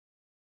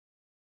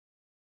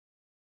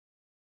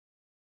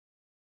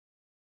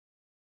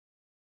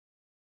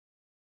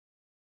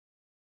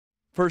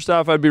First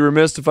off, I'd be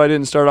remiss if I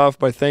didn't start off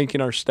by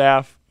thanking our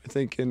staff. I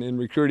think in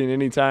recruiting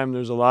anytime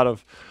there's a lot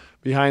of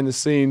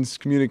behind-the-scenes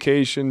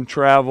communication,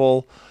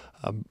 travel,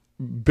 uh,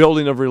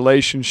 building of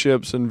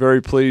relationships, and very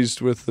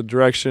pleased with the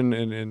direction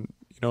and in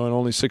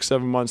only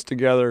 6-7 months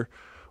together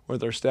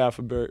with our staff.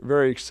 I'm very,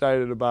 very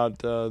excited about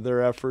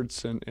their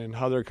efforts and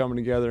how they're coming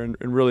together and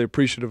really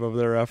appreciative of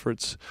their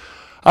efforts.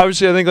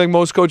 Obviously, I think like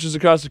most coaches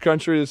across the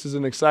country, this is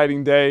an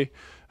exciting day.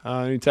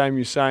 Anytime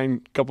you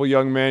sign a couple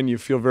young men, you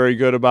feel very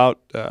good about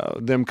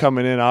them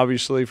coming in,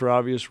 obviously, for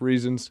obvious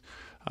reasons.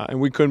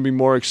 And we couldn't be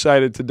more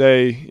excited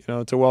today,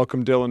 to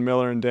welcome Dylan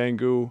Miller and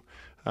Deng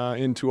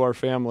into our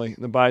family,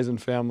 the Bison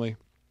family.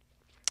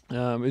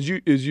 As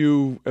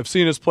you have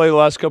seen us play the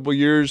last couple of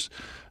years,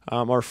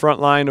 our front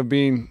line of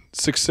being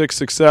 6'6",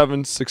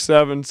 6'7",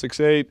 6'7",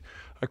 6'8",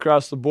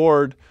 across the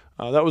board,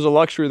 that was a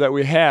luxury that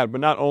we had,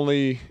 but not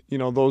only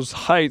those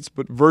heights,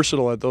 but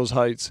versatile at those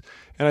heights.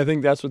 And I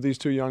think that's what these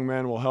two young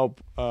men will help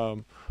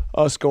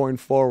us going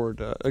forward.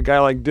 A guy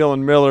like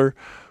Dylan Miller,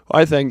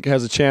 I think,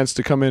 has a chance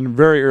to come in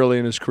very early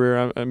in his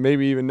career, and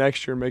maybe even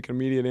next year make an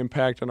immediate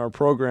impact on our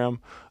program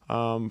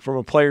from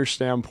a player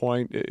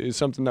standpoint is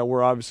something that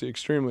we're obviously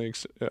extremely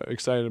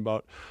excited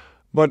about.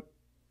 But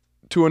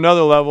to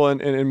another level,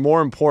 and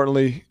more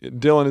importantly,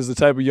 Dylan is the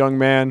type of young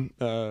man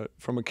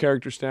from a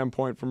character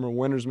standpoint, from a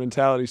winner's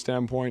mentality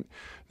standpoint,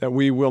 that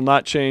we will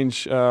not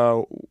change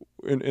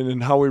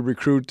in how we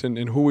recruit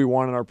and who we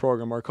want in our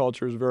program. Our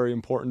culture is very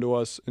important to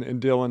us,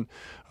 and Dylan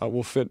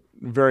will fit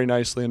very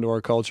nicely into our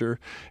culture.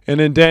 And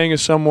then Deng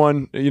is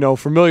someone,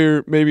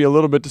 familiar maybe a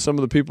little bit to some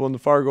of the people in the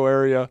Fargo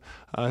area,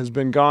 has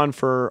been gone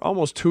for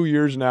almost 2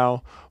 years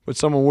now, but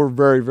someone we're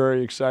very,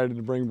 very excited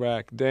to bring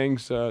back.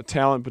 Deng's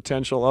talent,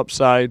 potential,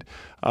 upside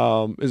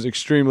is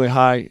extremely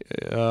high.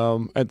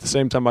 At the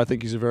same time, I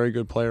think he's a very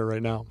good player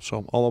right now.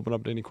 So I'll open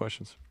up to any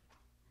questions.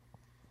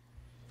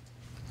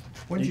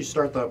 When did you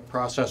start the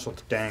process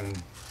with Deng?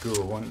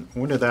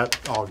 When did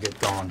that all get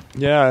going?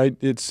 Yeah,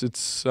 it's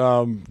just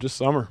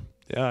summer.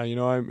 Yeah,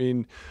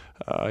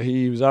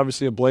 he was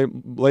obviously a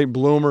late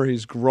bloomer.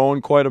 He's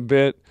grown quite a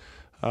bit.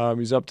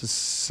 He's up to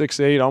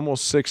 6'8",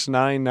 almost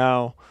 6'9"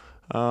 now.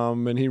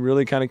 And he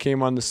really kind of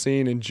came on the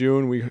scene in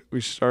June. We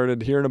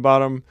started hearing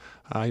about him.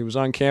 He was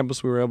on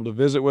campus. We were able to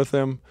visit with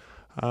him.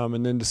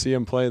 And then to see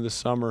him play this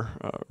summer,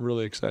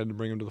 really excited to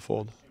bring him to the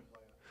fold.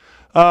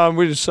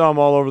 We just saw him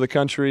all over the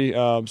country,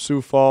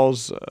 Sioux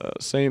Falls,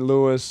 St.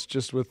 Louis,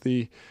 just with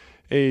the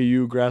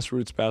AAU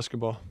grassroots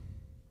basketball.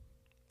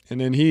 And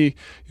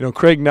then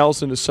Craig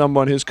Nelson is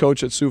someone, his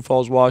coach at Sioux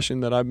Falls,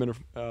 Washington, that I've been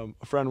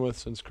a friend with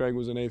since Craig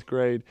was in 8th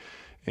grade.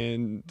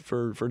 And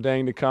for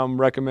Deng to come,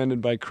 recommended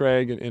by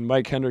Craig and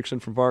Mike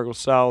Hendrickson from Fargo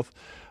South,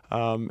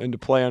 and to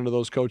play under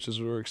those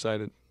coaches, we were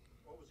excited.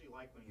 What was he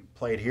like when he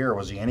played here?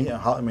 Was he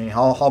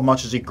how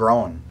much has he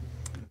grown?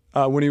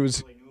 When he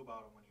was.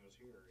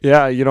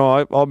 Yeah,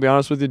 I'll be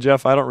honest with you,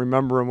 Jeff. I don't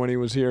remember him when he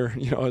was here,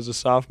 as a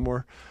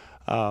sophomore,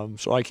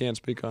 so I can't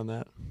speak on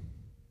that.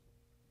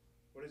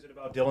 What is it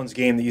about Dylan's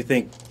game that you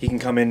think he can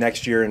come in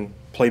next year and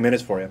play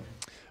minutes for you?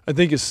 I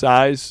think his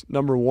size,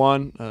 number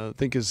one. I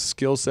think his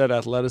skill set,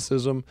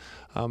 athleticism.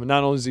 And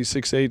not only is he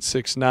 6'8",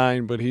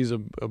 6'9", but he's a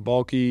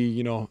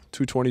bulky,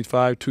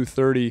 225,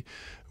 230.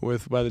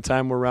 By the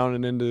time we're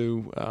rounding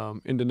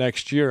into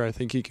next year, I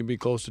think he can be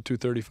close to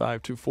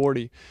 235,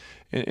 240.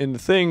 And the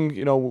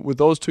thing, with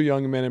those two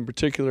young men in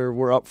particular,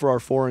 we're up for our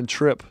foreign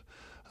trip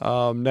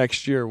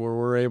next year, where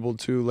we're able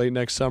to, late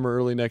next summer,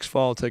 early next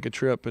fall, take a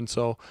trip. And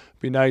so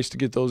it'd be nice to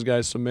get those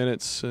guys some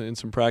minutes and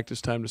some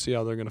practice time to see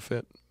how they're going to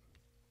fit.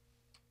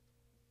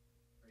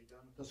 Are you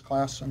done with this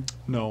class?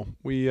 No.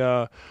 We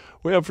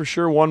have for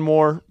sure one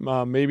more,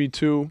 maybe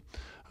two.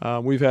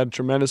 We've had a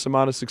tremendous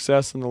amount of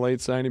success in the late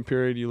signing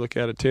period. You look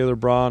at a Taylor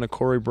Braun, a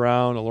Corey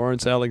Brown, a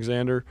Lawrence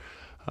Alexander.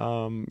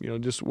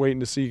 Just waiting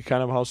to see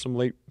kind of how some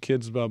late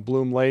kids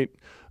bloom late.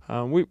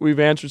 We've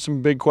answered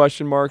some big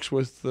question marks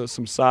with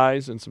some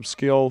size and some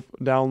skill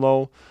down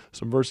low,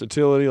 some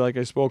versatility like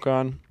I spoke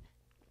on.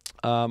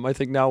 I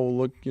think now we'll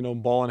look,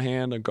 ball in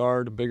hand, a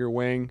guard, a bigger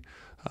wing,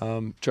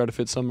 try to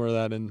fit some of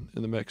that in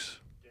the mix.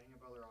 Dang,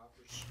 of other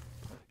offers?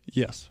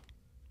 Yes.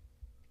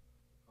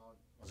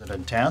 Was it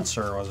intense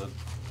or was it?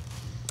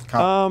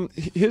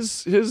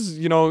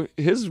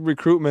 His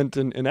recruitment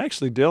and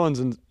actually Dylan's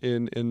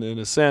in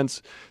a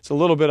sense, it's a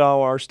little bit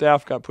how our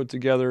staff got put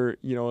together,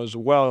 as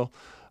well.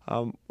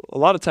 A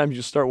lot of times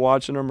you start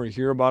watching them or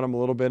hear about them a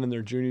little bit in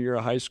their junior year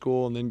of high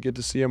school and then get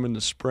to see them in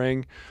the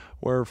spring,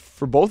 where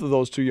for both of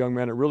those two young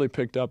men, it really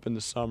picked up in the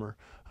summer.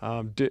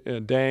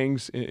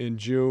 Deng's in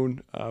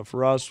June.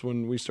 For us,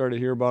 when we started to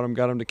hear about him,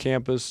 got him to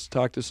campus,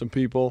 talked to some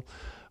people,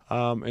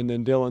 and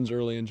then Dylan's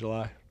early in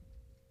July.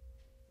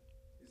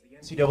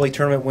 NCAA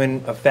tournament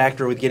win a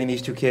factor with getting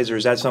these two kids, or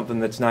is that something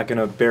that's not going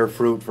to bear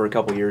fruit for a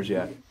couple years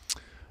yet?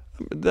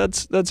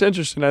 That's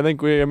interesting. I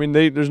think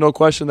there's no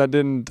question that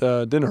didn't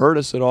hurt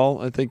us at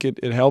all. I think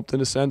it helped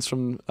in a sense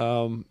from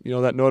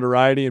that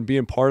notoriety and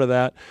being part of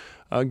that.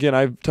 Again,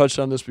 I've touched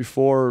on this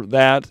before.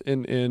 That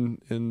in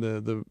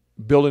the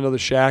building of the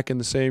Shack in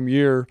the same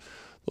year,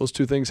 those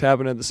two things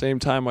happen at the same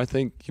time, I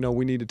think,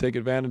 we need to take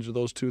advantage of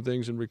those two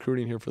things in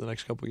recruiting here for the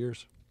next couple of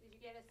years. Did you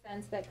get a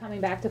sense that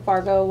coming back to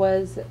Fargo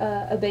was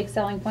a big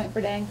selling point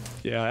for Deng?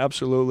 Yeah,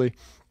 absolutely.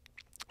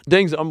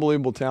 Deng's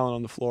unbelievable talent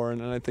on the floor,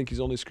 and I think he's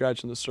only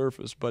scratching the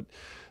surface. But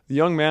the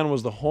young man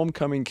was the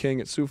homecoming king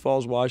at Sioux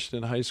Falls,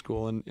 Washington High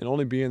School, and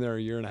only being there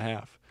a year and a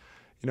half.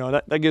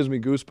 That gives me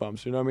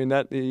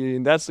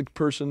goosebumps. That's the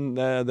person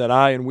that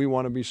I and we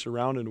want to be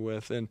surrounded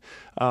with, and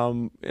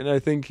I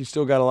think he's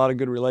still got a lot of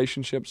good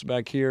relationships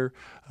back here.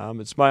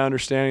 It's my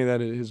understanding that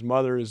his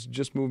mother has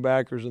just moved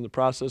back or is in the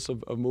process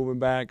of moving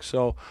back.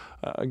 So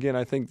again,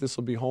 I think this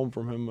will be home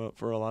from him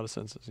for a lot of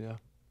senses. Yeah.